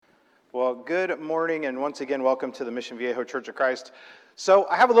Well, good morning, and once again, welcome to the Mission Viejo Church of Christ. So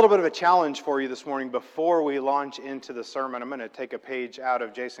I have a little bit of a challenge for you this morning before we launch into the sermon. I'm going to take a page out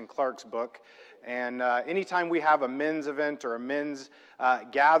of Jason Clark's book. And anytime we have a men's event or a men's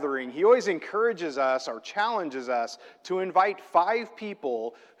gathering, he always encourages us or challenges us to invite 5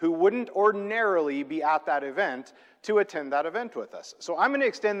 people who wouldn't ordinarily be at that event to attend that event with us. So I'm going to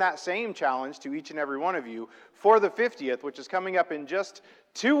extend that same challenge to each and every one of you for the 50th, which is coming up in just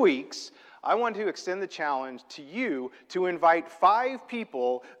 2 weeks. I want to extend the challenge to you to invite 5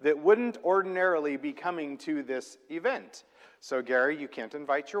 people that wouldn't ordinarily be coming to this event. So Gary, you can't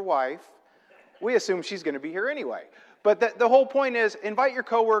invite your wife. We assume she's going to be here anyway. But the whole point is invite your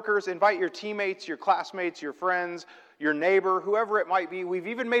coworkers, invite your teammates, your classmates, your friends, your neighbor, whoever it might be. We've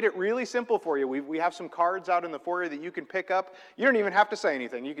even made it really simple for you. We have some cards out in the foyer that you can pick up. You don't even have to say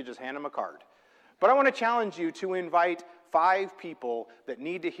anything. You can just hand them a card. But I want to challenge you to invite 5 people that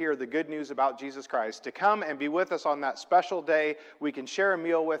need to hear the good news about Jesus Christ to come and be with us on that special day. We can share a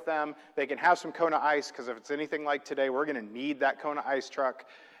meal with them. They can have some Kona Ice, because if it's anything like today, we're going to need that Kona Ice truck.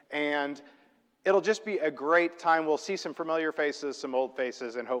 And it'll just be a great time. We'll see some familiar faces, some old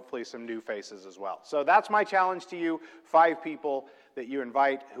faces, and hopefully some new faces as well. So that's my challenge to you, 5 people that you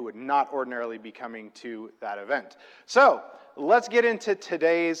invite who would not ordinarily be coming to that event. So let's get into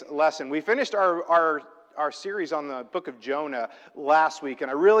today's lesson. We finished our series on the book of Jonah last week, and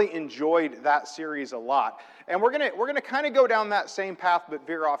I really enjoyed that series a lot. And we're gonna kind of go down that same path, but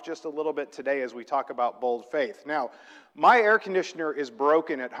veer off just a little bit today as we talk about bold faith. Now, my air conditioner is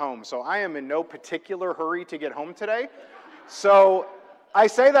broken at home, so I am in no particular hurry to get home today. So I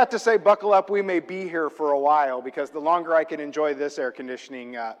say that to say buckle up, we may be here for a while, because the longer I can enjoy this air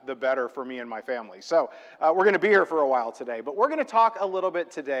conditioning, the better for me and my family. So we're going to be here for a while today, but we're going to talk a little bit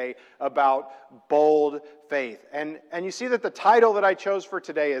today about bold faith. And you see that the title that I chose for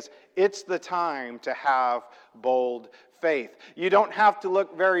today is, It's the Time to Have Bold Faith. You don't have to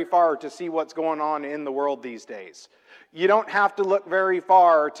look very far to see what's going on in the world these days. You don't have to look very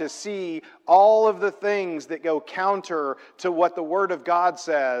far to see all of the things that go counter to what the Word of God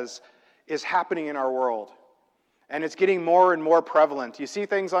says is happening in our world. And it's getting more and more prevalent. You see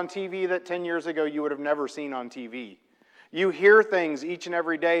things on TV that 10 years ago you would have never seen on TV. You hear things each and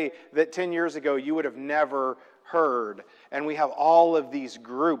every day that 10 years ago you would have never heard. And we have all of these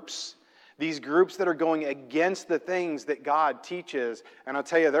groups that are going against the things that God teaches. And I'll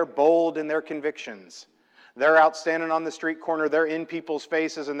tell you, they're bold in their convictions. They're out standing on the street corner, they're in people's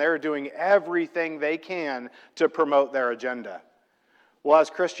faces, and they're doing everything they can to promote their agenda. Well, as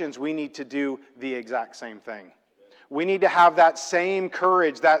Christians, we need to do the exact same thing. We need to have that same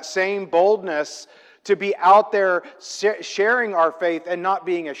courage, that same boldness to be out there sharing our faith and not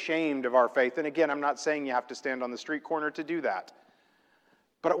being ashamed of our faith. And again, I'm not saying you have to stand on the street corner to do that.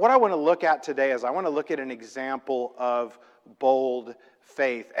 But what I want to look at today is I want to look at an example of bold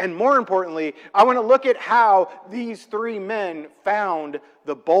faith. And more importantly, I want to look at how these 3 men found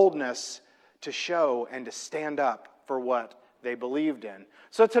the boldness to show and to stand up for what they believed in.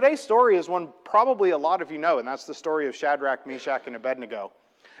 So today's story is one probably a lot of you know, and that's the story of Shadrach, Meshach, and Abednego.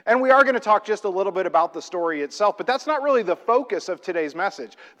 And we are going to talk just a little bit about the story itself, but that's not really the focus of today's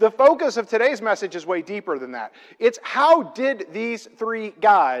message. The focus of today's message is way deeper than that. It's how did these 3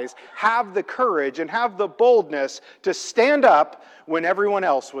 guys have the courage and have the boldness to stand up when everyone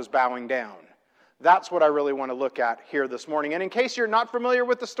else was bowing down? That's what I really want to look at here this morning. And in case you're not familiar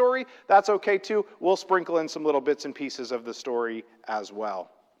with the story, that's okay too. We'll sprinkle in some little bits and pieces of the story as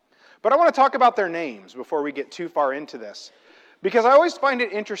well. But I want to talk about their names before we get too far into this, because I always find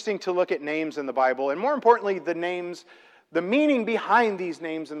it interesting to look at names in the Bible, and more importantly, the meaning behind these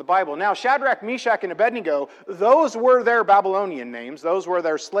names in the Bible. Now, Shadrach, Meshach, and Abednego, those were their Babylonian names. Those were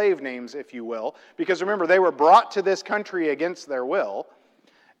their slave names, if you will, because remember, they were brought to this country against their will,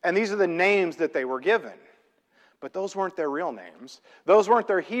 and these are the names that they were given. But those weren't their real names. Those weren't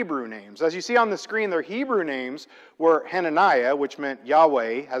their Hebrew names. As you see on the screen, their Hebrew names were Hananiah, which meant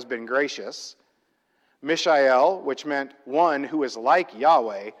Yahweh has been gracious. Mishael, which meant one who is like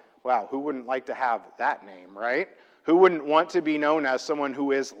Yahweh. Wow, who wouldn't like to have that name, right? Who wouldn't want to be known as someone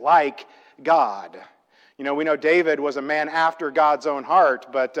who is like God? You know, we know David was a man after God's own heart,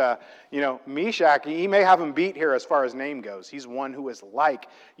 but, Meshach, he may have him beat here as far as name goes. He's one who is like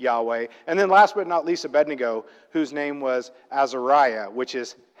Yahweh. And then last but not least, Abednego, whose name was Azariah, which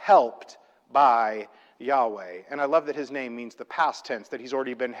is helped by Yahweh. And I love that his name means the past tense, that he's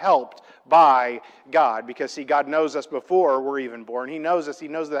already been helped by God. Because, see, God knows us before we're even born. He knows us. He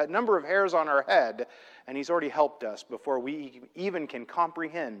knows that number of hairs on our head. And he's already helped us before we even can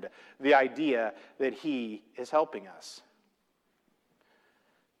comprehend the idea that he is helping us.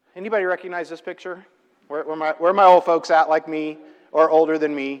 Anybody recognize this picture? Where are my old folks at, like me, or older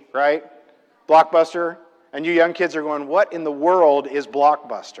than me, right? Blockbuster. And you young kids are going, what in the world is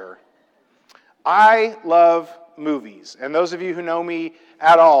Blockbuster? I love movies. And those of you who know me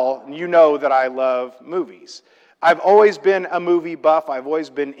at all, you know that I love movies. I've always been a movie buff. I've always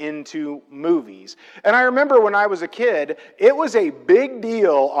been into movies. And I remember when I was a kid, it was a big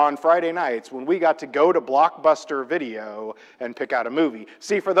deal on Friday nights when we got to go to Blockbuster Video and pick out a movie.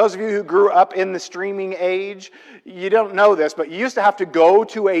 See, for those of you who grew up in the streaming age, you don't know this, but you used to have to go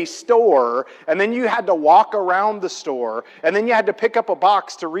to a store, and then you had to walk around the store, and then you had to pick up a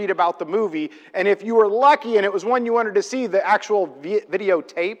box to read about the movie. And if you were lucky and it was one you wanted to see, the actual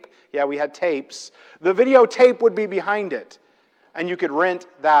videotape, yeah, we had tapes. The videotape would be behind it, and you could rent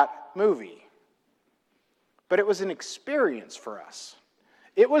that movie. But it was an experience for us.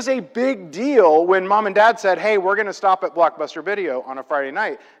 It was a big deal when Mom and Dad said, hey, we're going to stop at Blockbuster Video on a Friday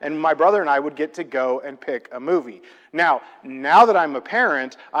night, and my brother and I would get to go and pick a movie. Now that I'm a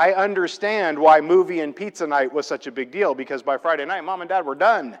parent, I understand why movie and pizza night was such a big deal, because by Friday night, Mom and Dad were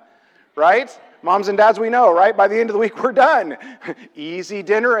done, right? Moms and dads, we know, right? By the end of the week, we're done. Easy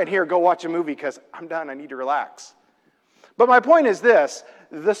dinner, and here, go watch a movie because I'm done. I need to relax. But my point is this.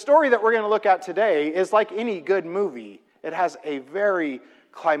 The story that we're going to look at today is like any good movie. It has a very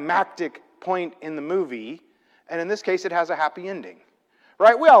climactic point in the movie, and in this case, it has a happy ending,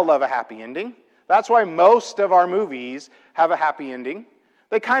 right? We all love a happy ending. That's why most of our movies have a happy ending.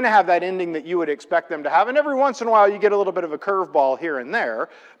 They kind of have that ending that you would expect them to have, and every once in a while you get a little bit of a curveball here and there,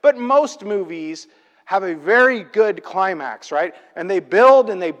 but most movies have a very good climax, right? And they build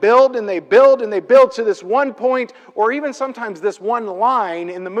and they build and they build and they build to this one point, or even sometimes this one line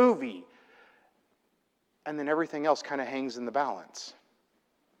in the movie, and then everything else kind of hangs in the balance.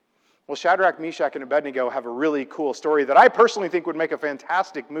 Well, Shadrach, Meshach, and Abednego have a really cool story that I personally think would make a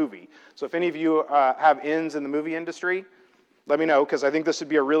fantastic movie. So if any of you have ins in the movie industry, let me know, because I think this would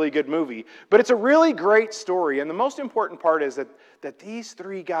be a really good movie. But it's a really great story, and the most important part is that these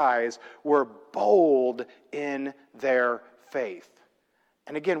three guys were bold in their faith.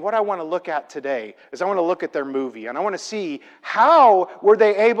 And again, what I want to look at today is I want to look at their movie, and I want to see how were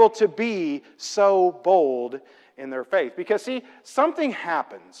they able to be so bold in their faith. Because see, something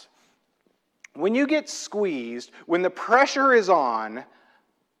happens. When you get squeezed, when the pressure is on,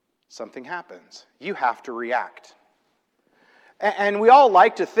 something happens. You have to react. And we all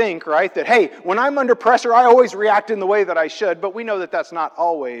like to think, right, that, hey, when I'm under pressure, I always react in the way that I should, but we know that that's not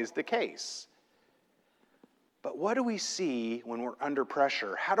always the case. But what do we see when we're under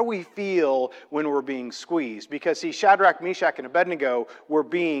pressure? How do we feel when we're being squeezed? Because, see, Shadrach, Meshach, and Abednego were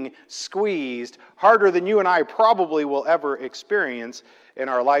being squeezed harder than you and I probably will ever experience in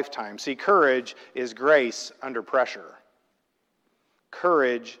our lifetime. See, courage is grace under pressure.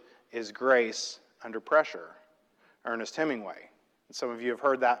 Courage is grace under pressure. Ernest Hemingway. Some of you have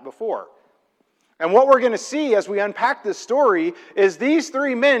heard that before. And what we're going to see as we unpack this story is these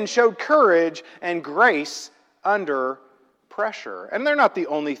three men showed courage and grace under pressure. And they're not the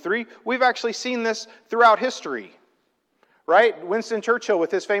only three. We've actually seen this throughout history. Right? Winston Churchill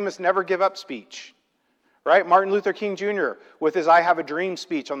with his famous Never Give Up speech. Right? Martin Luther King Jr. with his I Have a Dream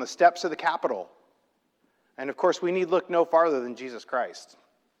speech on the steps of the Capitol. And of course, we need look no farther than Jesus Christ.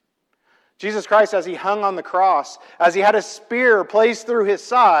 Jesus Christ, as he hung on the cross, as he had a spear placed through his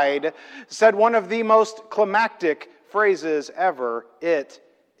side, said one of the most climactic phrases ever, "It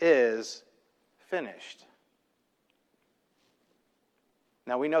is finished."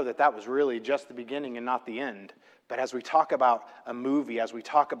 Now we know that that was really just the beginning and not the end. But as we talk about a movie, as we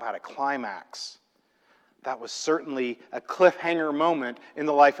talk about a climax, that was certainly a cliffhanger moment in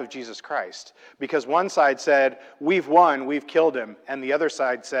the life of Jesus Christ. Because one side said, we've won, we've killed him. And the other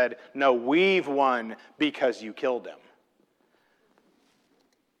side said, no, we've won because you killed him.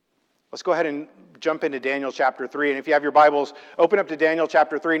 Let's go ahead and jump into Daniel chapter 3. And if you have your Bibles, open up to Daniel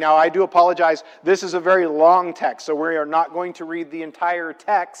chapter 3. Now, I do apologize. This is a very long text, so we are not going to read the entire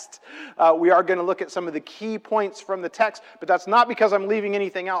text. We are going to look at some of the key points from the text, but that's not because I'm leaving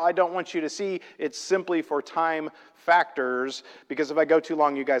anything out I don't want you to see. It's simply for time factors, because if I go too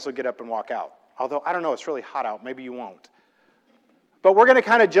long, you guys will get up and walk out. Although, I don't know, it's really hot out. Maybe you won't. But we're going to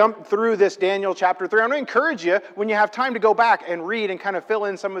kind of jump through this Daniel chapter 3. I'm going to encourage you, when you have time, to go back and read and kind of fill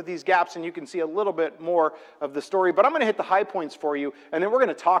in some of these gaps, and you can see a little bit more of the story. But I'm going to hit the high points for you, and then we're going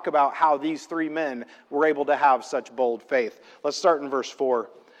to talk about how these three men were able to have such bold faith. Let's start in verse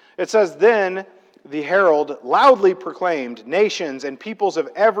 4. It says, "Then the herald loudly proclaimed, 'Nations and peoples of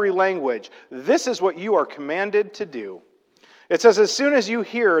every language, this is what you are commanded to do.' It says, 'As soon as you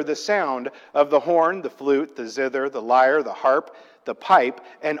hear the sound of the horn, the flute, the zither, the lyre, the harp, the pipe,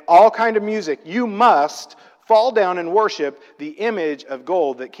 and all kind of music, you must fall down and worship the image of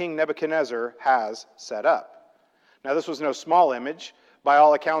gold that King Nebuchadnezzar has set up. Now, this was no small image. By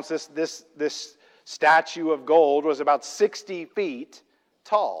all accounts, this statue of gold was about 60 feet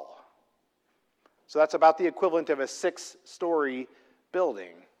tall. So that's about the equivalent of a 6-story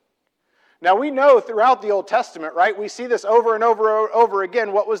building. Now, we know throughout the Old Testament, right, we see this over and over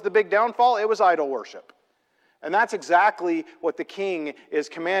again. What was the big downfall? It was idol worship. And that's exactly what the king is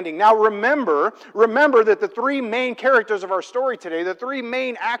commanding. Now remember that the three main characters of our story today, the three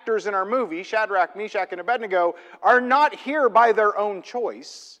main actors in our movie, Shadrach, Meshach, and Abednego, are not here by their own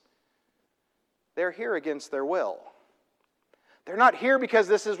choice. They're here against their will. They're not here because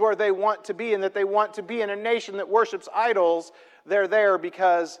this is where they want to be and that they want to be in a nation that worships idols. They're there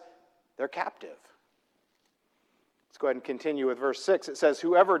because they're captive. Let's go ahead and continue with verse 6. It says,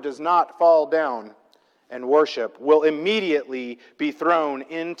 "Whoever does not fall down and worship will immediately be thrown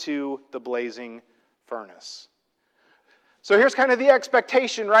into the blazing furnace." So here's kind of the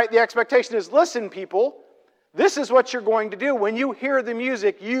expectation, right? The expectation is, listen, people, this is what you're going to do. When you hear the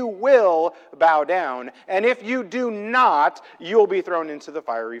music, you will bow down. And if you do not, you'll be thrown into the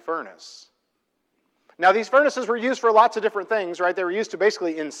fiery furnace. Now, these furnaces were used for lots of different things, right? They were used to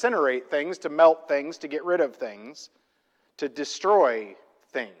basically incinerate things, to melt things, to get rid of things, to destroy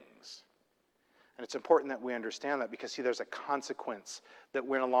things. And it's important that we understand that because, see, there's a consequence that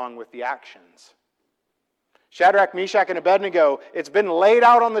went along with the actions. Shadrach, Meshach, and Abednego, it's been laid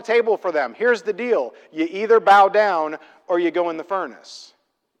out on the table for them. Here's the deal. You either bow down or you go in the furnace.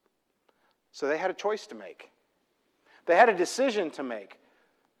 So they had a choice to make. They had a decision to make.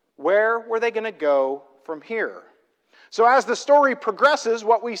 Where were they going to go from here? So as the story progresses,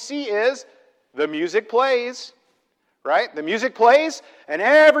 what we see is the music plays. Right? The music plays, and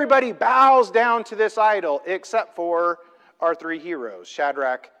everybody bows down to this idol, except for our three heroes,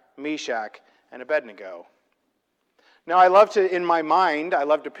 Shadrach, Meshach, and Abednego. Now, I love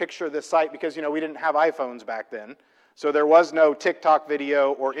to picture this sight because, we didn't have iPhones back then. So there was no TikTok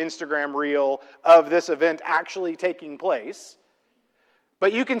video or Instagram reel of this event actually taking place.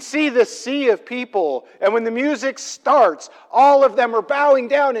 But you can see the sea of people, and when the music starts, all of them are bowing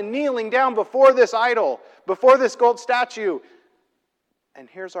down and kneeling down before this idol, before this gold statue. And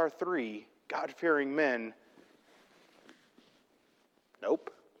here's our three God-fearing men.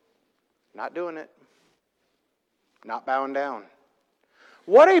 Nope, not doing it. Not bowing down.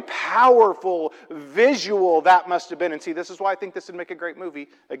 What a powerful visual that must have been. And see, this is why I think this would make a great movie.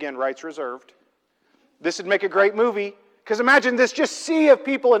 Again, rights reserved. This would make a great movie. Because imagine this just sea of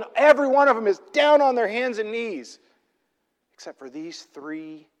people and every one of them is down on their hands and knees. Except for these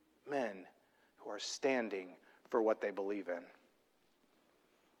three men who are standing for what they believe in.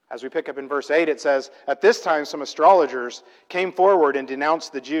 As we pick up in verse 8, it says, "At this time some astrologers came forward and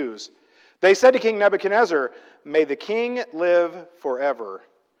denounced the Jews. They said to King Nebuchadnezzar, 'May the king live forever.'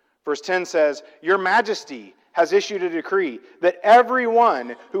 Verse 10 says, 'Your Majesty has issued a decree that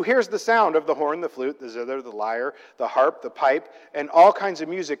everyone who hears the sound of the horn, the flute, the zither, the lyre, the harp, the pipe, and all kinds of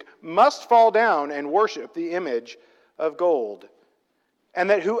music must fall down and worship the image of gold. And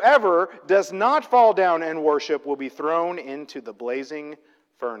that whoever does not fall down and worship will be thrown into the blazing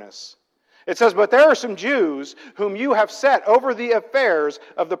furnace.' It says, 'But there are some Jews whom you have set over the affairs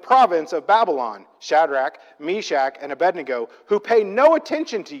of the province of Babylon, Shadrach, Meshach, and Abednego, who pay no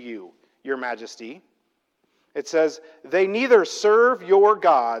attention to you, your Majesty.' It says, 'They neither serve your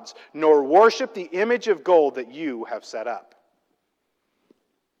gods nor worship the image of gold that you have set up.'"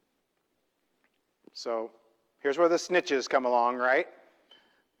 So here's where the snitches come along, right?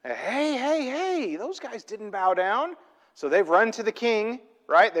 Hey, those guys didn't bow down. So they've run to the king,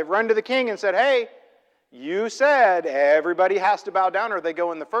 right? They've run to the king and said, "Hey, you said everybody has to bow down or they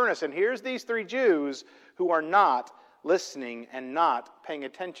go in the furnace. And here's these three Jews who are not listening and not paying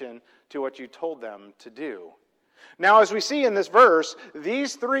attention to what you told them to do." Now, as we see in this verse,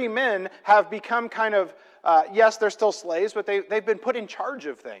 these three men have become kind of, yes, they're still slaves, but they've been put in charge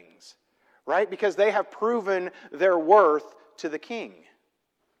of things, right? Because they have proven their worth to the king.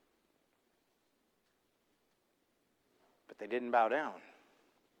 But they didn't bow down.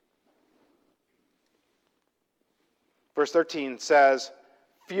 Verse 13 says,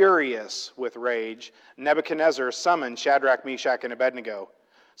 "Furious with rage, Nebuchadnezzar summoned Shadrach, Meshach, and Abednego.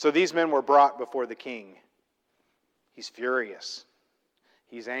 So these men were brought before the king." He's furious.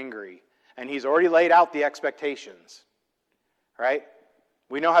 He's angry. And he's already laid out the expectations. Right?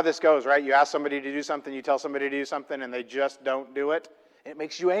 We know how this goes, right? You ask somebody to do something, you tell somebody to do something, and they just don't do it. It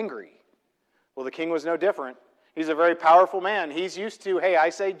makes you angry. Well, the king was no different. He's a very powerful man. He's used to, hey, I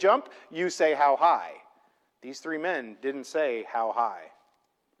say jump, you say how high. These three men didn't say how high.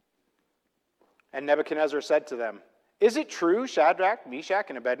 And Nebuchadnezzar said to them, "Is it true, Shadrach, Meshach,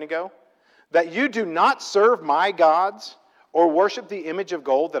 and Abednego, that you do not serve my gods or worship the image of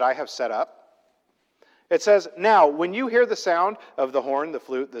gold that I have set up?" It says, "Now, when you hear the sound of the horn, the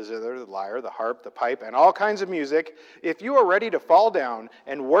flute, the zither, the lyre, the harp, the pipe, and all kinds of music, if you are ready to fall down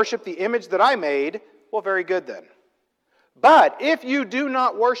and worship the image that I made, well, very good then. But if you do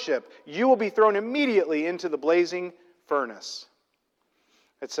not worship, you will be thrown immediately into the blazing furnace."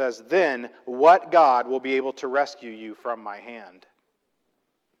 It says, "Then what God will be able to rescue you from my hand?"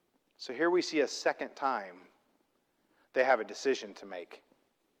 So here we see a second time they have a decision to make.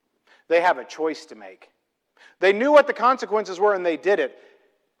 They have a choice to make. They knew what the consequences were and they did it.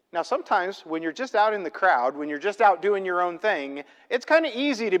 Now sometimes when you're just out in the crowd, when you're just out doing your own thing, it's kind of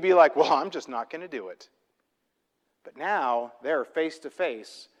easy to be like, well, I'm just not going to do it. But now they're face to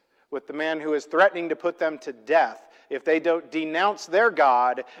face with the man who is threatening to put them to death if they don't denounce their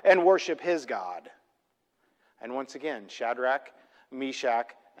God and worship his God. And once again, Shadrach,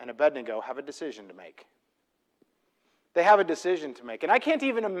 Meshach, and Abednego have a decision to make. They have a decision to make. And I can't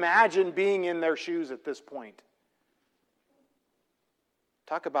even imagine being in their shoes at this point.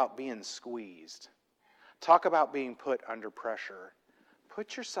 Talk about being squeezed. Talk about being put under pressure.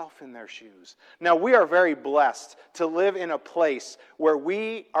 Put yourself in their shoes. Now, we are very blessed to live in a place where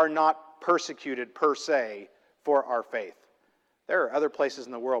we are not persecuted per se for our faith. There are other places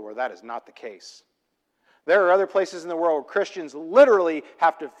in the world where that is not the case. There are other places in the world where Christians literally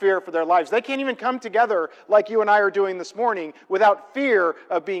have to fear for their lives. They can't even come together like you and I are doing this morning without fear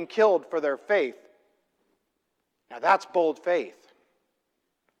of being killed for their faith. Now that's bold faith.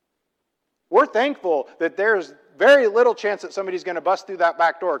 We're thankful that there's very little chance that somebody's going to bust through that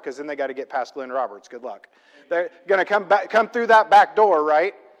back door, because then they got to get past Glenn Roberts. Good luck. They're going to come through that back door,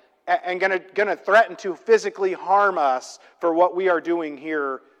 right? And going to threaten to physically harm us for what we are doing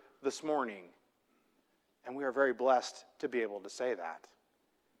here this morning. And we are very blessed to be able to say that.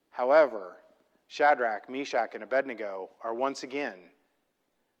 However, Shadrach, Meshach, and Abednego are once again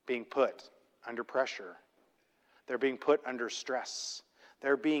being put under pressure. They're being put under stress.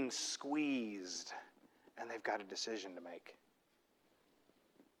 They're being squeezed. And they've got a decision to make.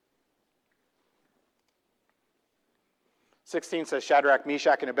 (16) says, Shadrach,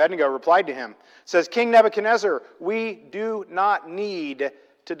 Meshach, and Abednego replied to him. It says, "King Nebuchadnezzar, we do not need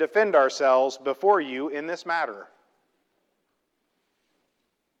to defend ourselves before you in this matter."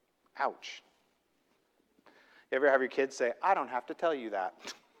 Ouch. You ever have your kids say, "I don't have to tell you that"?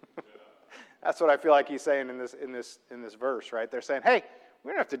 That's what I feel like he's saying in this verse, right? They're saying, "Hey,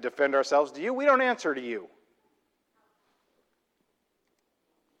 we don't have to defend ourselves to you. We don't answer to you."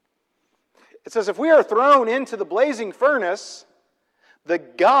 It says, "If we are thrown into the blazing furnace, the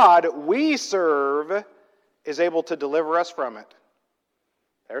God we serve is able to deliver us from it."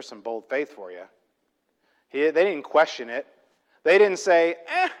 There's some bold faith for you. They didn't question it. They didn't say,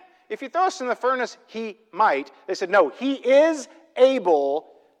 if you throw us in the furnace, he might. They said, no, he is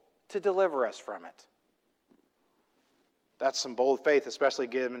able to deliver us from it. That's some bold faith, especially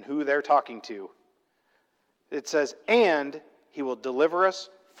given who they're talking to. It says, "And he will deliver us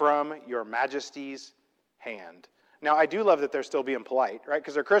from your majesty's hand." Now, I do love that they're still being polite, right?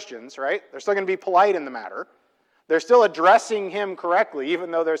 Because they're Christians, right? They're still going to be polite in the matter. They're still addressing him correctly,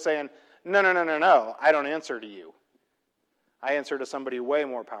 even though they're saying, no, I don't answer to you. I answer to somebody way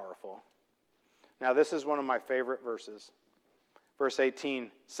more powerful. Now, this is one of my favorite verses. Verse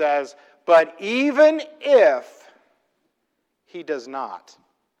 18 says, "But even if he does not,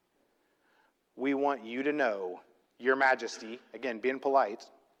 we want you to know, your majesty," again, being polite,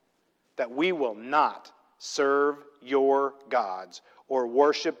 "that we will not serve your gods or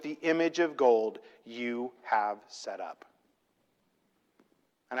worship the image of gold you have set up."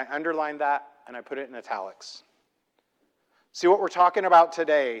 And I underlined that and I put it in italics. See, what we're talking about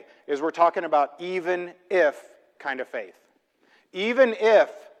today is we're talking about even if kind of faith. Even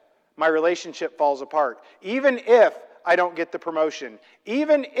if my relationship falls apart. Even if I don't get the promotion.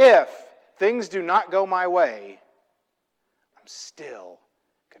 Even if things do not go my way, I'm still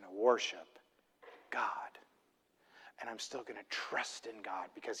going to worship God. And I'm still going to trust in God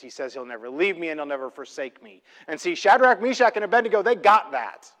because he says he'll never leave me and he'll never forsake me. And see, Shadrach, Meshach, and Abednego, they got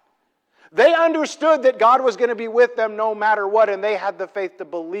that. They understood that God was going to be with them no matter what, and they had the faith to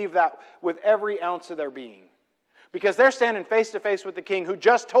believe that with every ounce of their being. Because they're standing face to face with the king who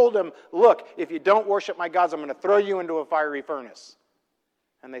just told them, "Look, if you don't worship my gods, I'm going to throw you into a fiery furnace."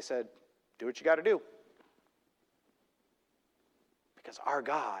 And they said, "Do what you got to do." Because our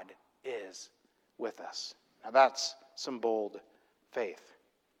God is with us. Now that's some bold faith.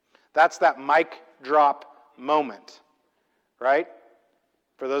 That's that mic drop moment, right?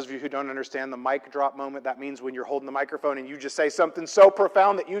 For those of you who don't understand the mic drop moment, that means when you're holding the microphone and you just say something so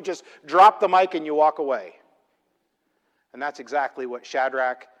profound that you just drop the mic and you walk away. And that's exactly what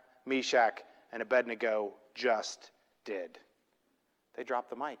Shadrach, Meshach, and Abednego just did. They dropped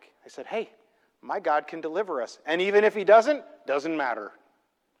the mic. They said, hey, my God can deliver us. And even if he doesn't matter.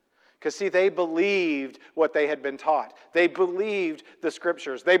 Because see, they believed what they had been taught. They believed the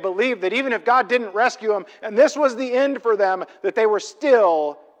scriptures. They believed that even if God didn't rescue them, and this was the end for them, that they were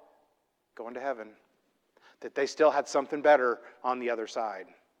still going to heaven. That they still had something better on the other side.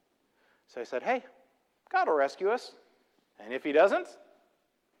 So they said, hey, God will rescue us. And if he doesn't,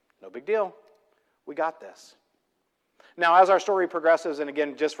 no big deal. We got this. Now, as our story progresses, and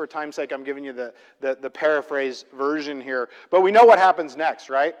again, just for time's sake, I'm giving you the paraphrase version here. But we know what happens next,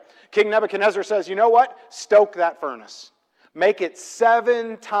 right? King Nebuchadnezzar says, you know what? Stoke that furnace. Make it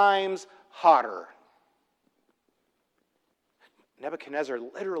 7 times hotter. Nebuchadnezzar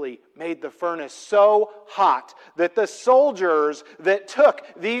literally made the furnace so hot that the soldiers that took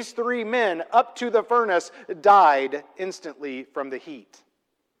these 3 men up to the furnace died instantly from the heat.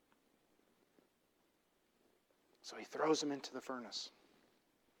 So he throws them into the furnace.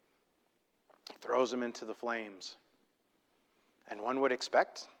 He throws them into the flames. And one would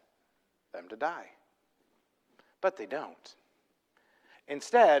expect them to die. But they don't.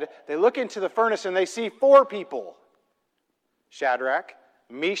 Instead, they look into the furnace and they see 4 people. Shadrach,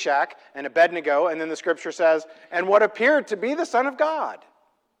 Meshach, and Abednego. And then the scripture says, and what appeared to be the Son of God.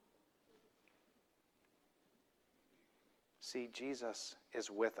 See, Jesus is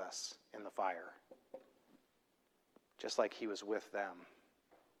with us in the fire. Just like he was with them.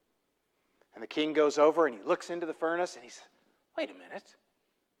 And the king goes over and he looks into the furnace and he says, wait a minute.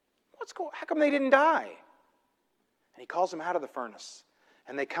 How come they didn't die? And he calls them out of the furnace.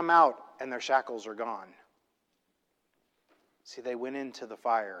 And they come out and their shackles are gone. See, they went into the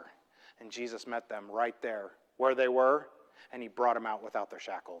fire and Jesus met them right there where they were, and he brought them out without their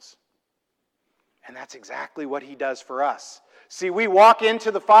shackles. And that's exactly what he does for us. See, we walk into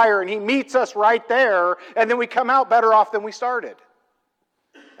the fire and he meets us right there, and then we come out better off than we started.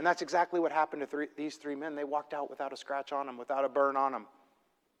 And that's exactly what happened to these 3 men. They walked out without a scratch on them, without a burn on them.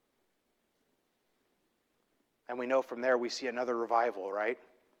 And we know from there we see another revival, right?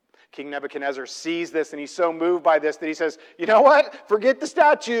 King Nebuchadnezzar sees this and he's so moved by this that he says, you know what? Forget the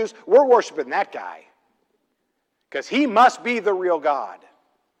statues. We're worshiping that guy. Because he must be the real God.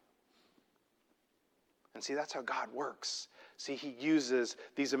 And see, that's how God works. See, he uses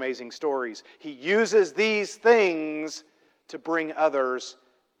these amazing stories. He uses these things to bring others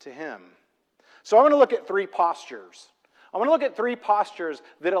to him. So I'm going to look at 3 postures. I want to look at 3 postures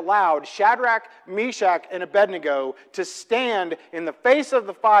that allowed Shadrach, Meshach, and Abednego to stand in the face of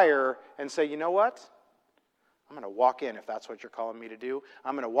the fire and say, you know what? I'm going to walk in if that's what you're calling me to do.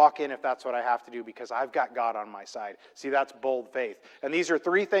 I'm going to walk in if that's what I have to do because I've got God on my side. See, that's bold faith. And these are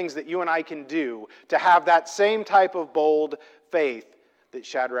 3 things that you and I can do to have that same type of bold faith that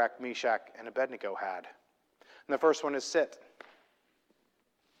Shadrach, Meshach, and Abednego had. And the first one is sit.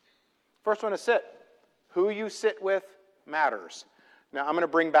 First one is sit. Who you sit with matters. Now, I'm going to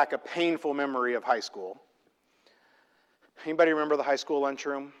bring back a painful memory of high school. Anybody remember the high school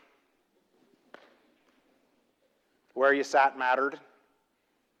lunchroom? Where you sat mattered,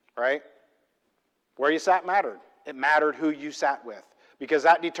 right? Where you sat mattered. It mattered who you sat with because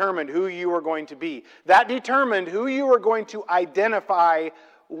that determined who you were going to be. That determined who you were going to identify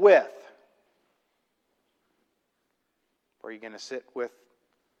with. Were you going to sit with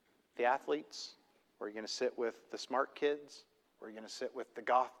the athletes? Were you going to sit with the smart kids? Were you going to sit with the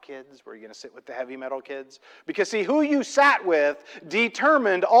goth kids? Were you going to sit with the heavy metal kids? Because see, who you sat with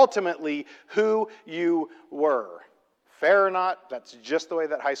determined ultimately who you were. Fair or not, that's just the way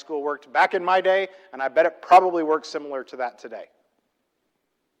that high school worked back in my day, and I bet it probably works similar to that today.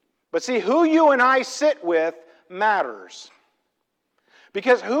 But see, who you and I sit with matters.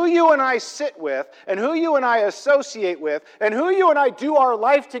 Because who you and I sit with, and who you and I associate with, and who you and I do our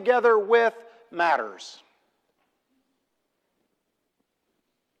life together with matters.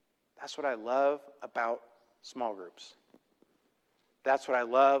 That's what I love about small groups. That's what I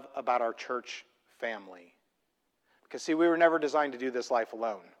love about our church family. Because see, we were never designed to do this life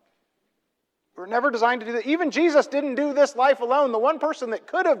alone. We were never designed to do that. Even Jesus didn't do this life alone. The one person that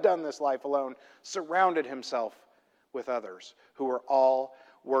could have done this life alone surrounded himself with others who were all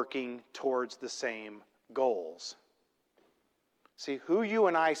working towards the same goals. See, who you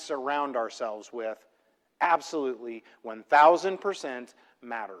and I surround ourselves with absolutely 1,000%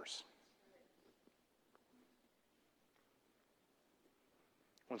 matters.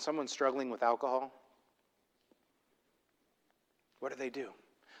 When someone's struggling with alcohol, What do?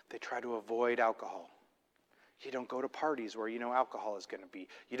 They try to avoid alcohol. You don't go to parties where you know alcohol is going to be.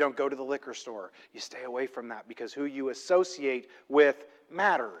 You don't go to the liquor store. You stay away from that because who you associate with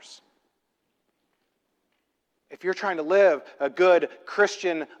matters. If you're trying to live a good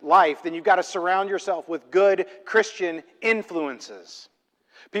Christian life, then you've got to surround yourself with good Christian influences.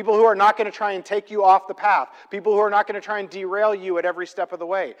 People who are not going to try and take you off the path. People who are not going to try and derail you at every step of the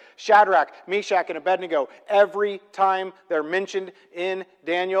way. Shadrach, Meshach, and Abednego, every time they're mentioned in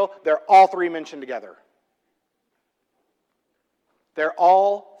Daniel, they're all three mentioned together. They're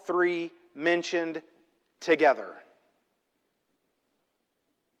all three mentioned together.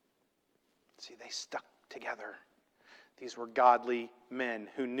 See, they stuck together. These were godly men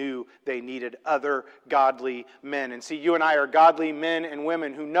who knew they needed other godly men. And see, you and I are godly men and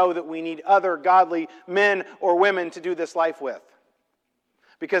women who know that we need other godly men or women to do this life with.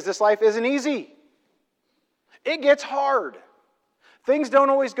 Because this life isn't easy. It gets hard. Things don't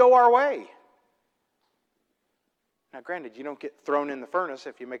always go our way. Now, granted, you don't get thrown in the furnace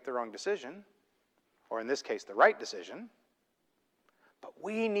if you make the wrong decision, or in this case, the right decision. But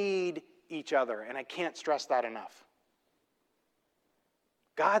we need each other, and I can't stress that enough.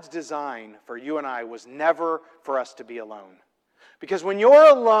 God's design for you and I was never for us to be alone. Because when you're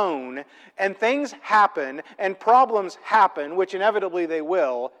alone and things happen and problems happen, which inevitably they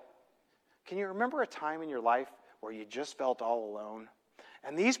will, can you remember a time in your life where you just felt all alone?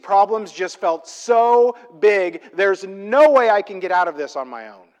 And these problems just felt so big, there's no way I can get out of this on my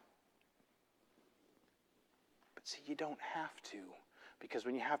own. But see, you don't have to. Because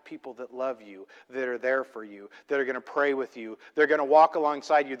when you have people that love you, that are there for you, that are going to pray with you, they're going to walk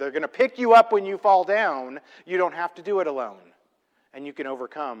alongside you, they're going to pick you up when you fall down, you don't have to do it alone. And you can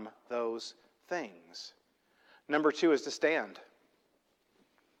overcome those things. Number 2 is to stand.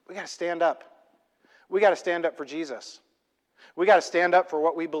 We got to stand up. We got to stand up for Jesus. We got to stand up for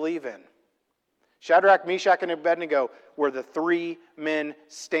what we believe in. Shadrach, Meshach, and Abednego were the 3 men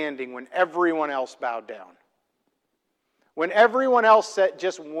standing when everyone else bowed down. When everyone else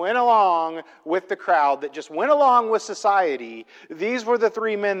just went along with the crowd, that just went along with society, these were the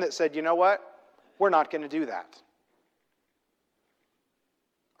 3 men that said, you know what? We're not going to do that.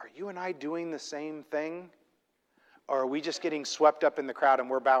 Are you and I doing the same thing? Or are we just getting swept up in the crowd and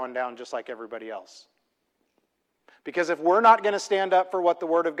we're bowing down just like everybody else? Because if we're not going to stand up for what the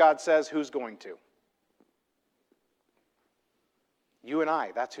Word of God says, who's going to? You and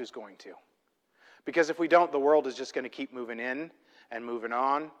I, that's who's going to. Because if we don't, the world is just going to keep moving in and moving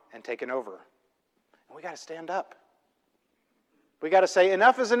on and taking over. And we got to stand up. We got to say,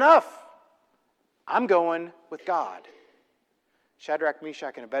 enough is enough. I'm going with God. Shadrach,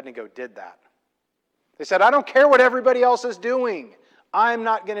 Meshach, and Abednego did that. They said, I don't care what everybody else is doing. I'm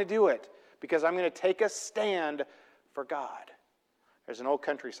not going to do it because I'm going to take a stand for God. There's an old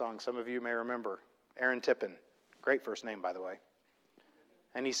country song some of you may remember. Aaron Tippin. Great first name, by the way.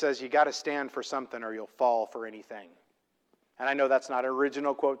 And he says, you got to stand for something or you'll fall for anything. And I know that's not an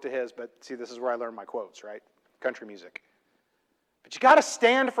original quote to his, but see, this is where I learn my quotes, right? Country music. But you got to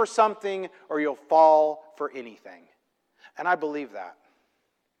stand for something or you'll fall for anything. And I believe that.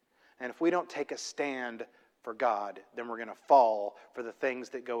 And if we don't take a stand for God, then we're going to fall for the things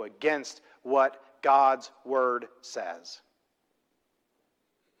that go against what God's Word says.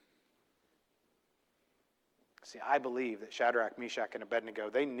 See, I believe that Shadrach, Meshach, and Abednego,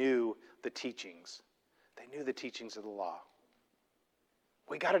 they knew the teachings. They knew the teachings of the law.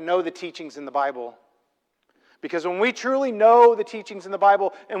 We got to know the teachings in the Bible. Because when we truly know the teachings in the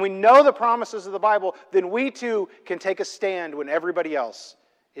Bible and we know the promises of the Bible, then we too can take a stand when everybody else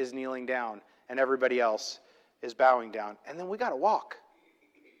is kneeling down and everybody else is bowing down. And then we got to walk.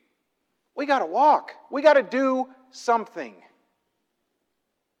 We got to walk. We got to do something.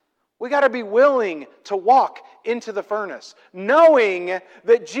 We got to be willing to walk into the furnace, knowing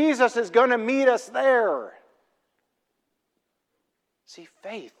that Jesus is going to meet us there. See,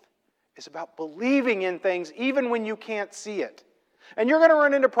 faith is about believing in things even when you can't see it. And you're going to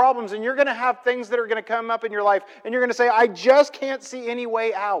run into problems and you're going to have things that are going to come up in your life and you're going to say, I just can't see any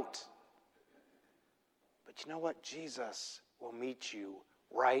way out. But you know what? Jesus will meet you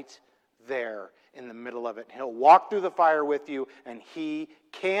right there in the middle of it. He'll walk through the fire with you and He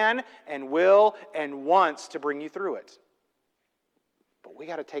can and will and wants to bring you through it. But we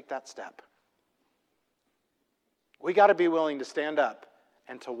got to take that step. We got to be willing to stand up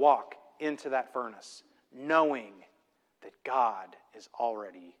and to walk into that furnace, knowing that God is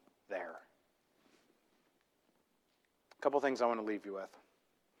already there. A couple things I want to leave you with.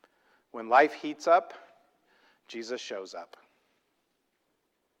 When life heats up, Jesus shows up.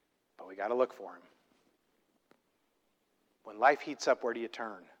 But we got to look for Him. When life heats up, where do you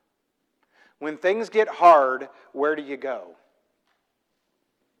turn? When things get hard, where do you go?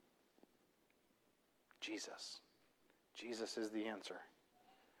 Jesus. Jesus is the answer.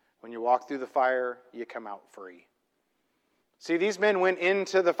 When you walk through the fire, you come out free. See, these men went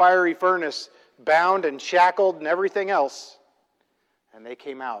into the fiery furnace bound and shackled and everything else, and they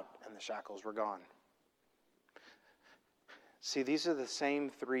came out and the shackles were gone. See, these are the same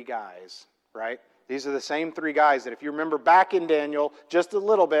three guys, right? These are the same three guys that if you remember back in Daniel just a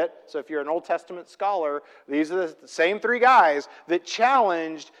little bit, so if you're an Old Testament scholar, these are the same three guys that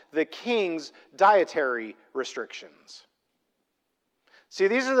challenged the king's dietary restrictions. See,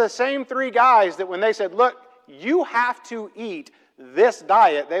 these are the same three guys that when they said, look, you have to eat this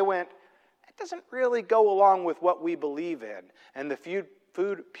diet, they went, it doesn't really go along with what we believe in and the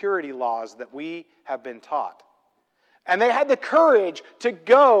food purity laws that we have been taught. And they had the courage to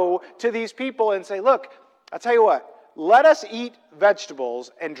go to these people and say, look, I'll tell you what, let us eat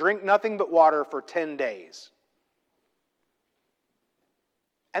vegetables and drink nothing but water for 10 days.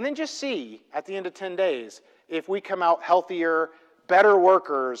 And then just see at the end of 10 days if we come out healthier, better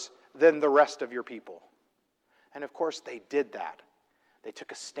workers than the rest of your people. And of course they did that. They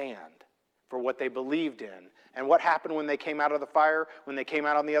took a stand for what they believed in. And what happened when they came out of the fire, when they came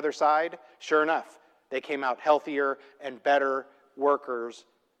out on the other side? Sure enough, they came out healthier and better workers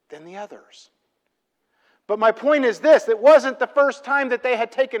than the others. But my point is this, it wasn't the first time that they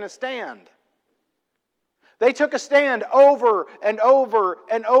had taken a stand. They took a stand over and over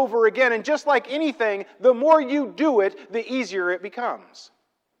and over again. And just like anything, the more you do it, the easier it becomes.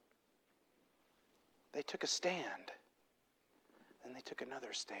 They took a stand. Then they took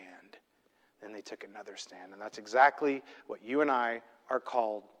another stand. Then they took another stand. And that's exactly what you and I are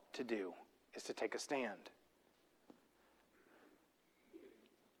called to do, is to take a stand.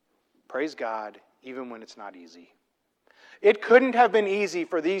 Praise God, even when it's not easy. It couldn't have been easy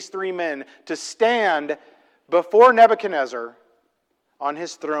for these three men to stand before Nebuchadnezzar on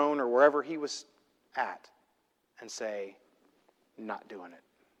his throne or wherever he was at and say, not doing it.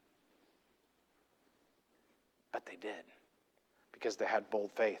 But they did, because they had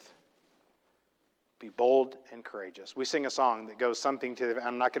bold faith. Be bold and courageous. We sing a song that goes something to,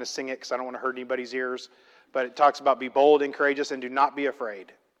 I'm not going to sing it because I don't want to hurt anybody's ears, but it talks about be bold and courageous and do not be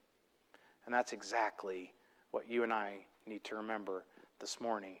afraid. And that's exactly what you and I need to remember this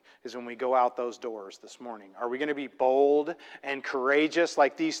morning, is when we go out those doors this morning. Are we going to be bold and courageous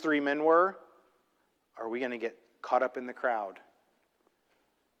like these three men were? Or are we going to get caught up in the crowd?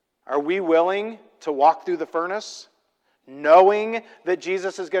 Are we willing to walk through the furnace knowing that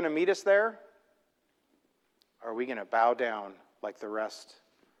Jesus is going to meet us there? Or are we going to bow down like the rest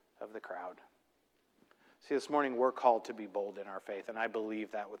of the crowd? See, this morning we're called to be bold in our faith, and I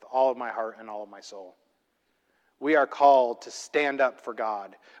believe that with all of my heart and all of my soul. We are called to stand up for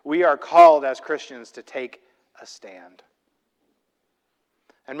God. We are called as Christians to take a stand.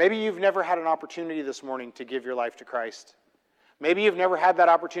 And maybe you've never had an opportunity this morning to give your life to Christ. Maybe you've never had that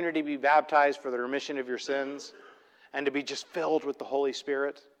opportunity to be baptized for the remission of your sins and to be just filled with the Holy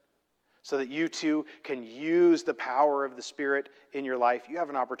Spirit so that you too can use the power of the Spirit in your life. You have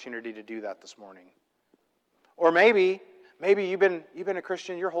an opportunity to do that this morning. Or maybe you've been a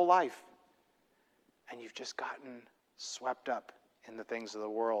Christian your whole life and you've just gotten swept up in the things of the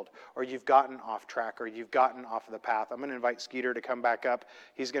world, or you've gotten off track, or you've gotten off of the path. I'm going to invite Skeeter to come back up.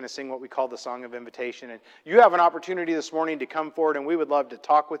 He's going to sing what we call the Song of Invitation. And you have an opportunity this morning to come forward, and we would love to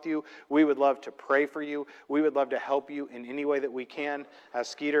talk with you. We would love to pray for you. We would love to help you in any way that we can as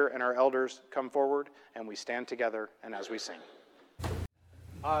Skeeter and our elders come forward, and we stand together and as we sing.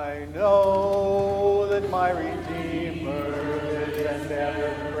 I know that my Redeemer lives and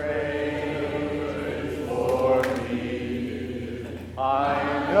ever prays for me.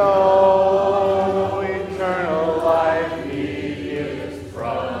 I know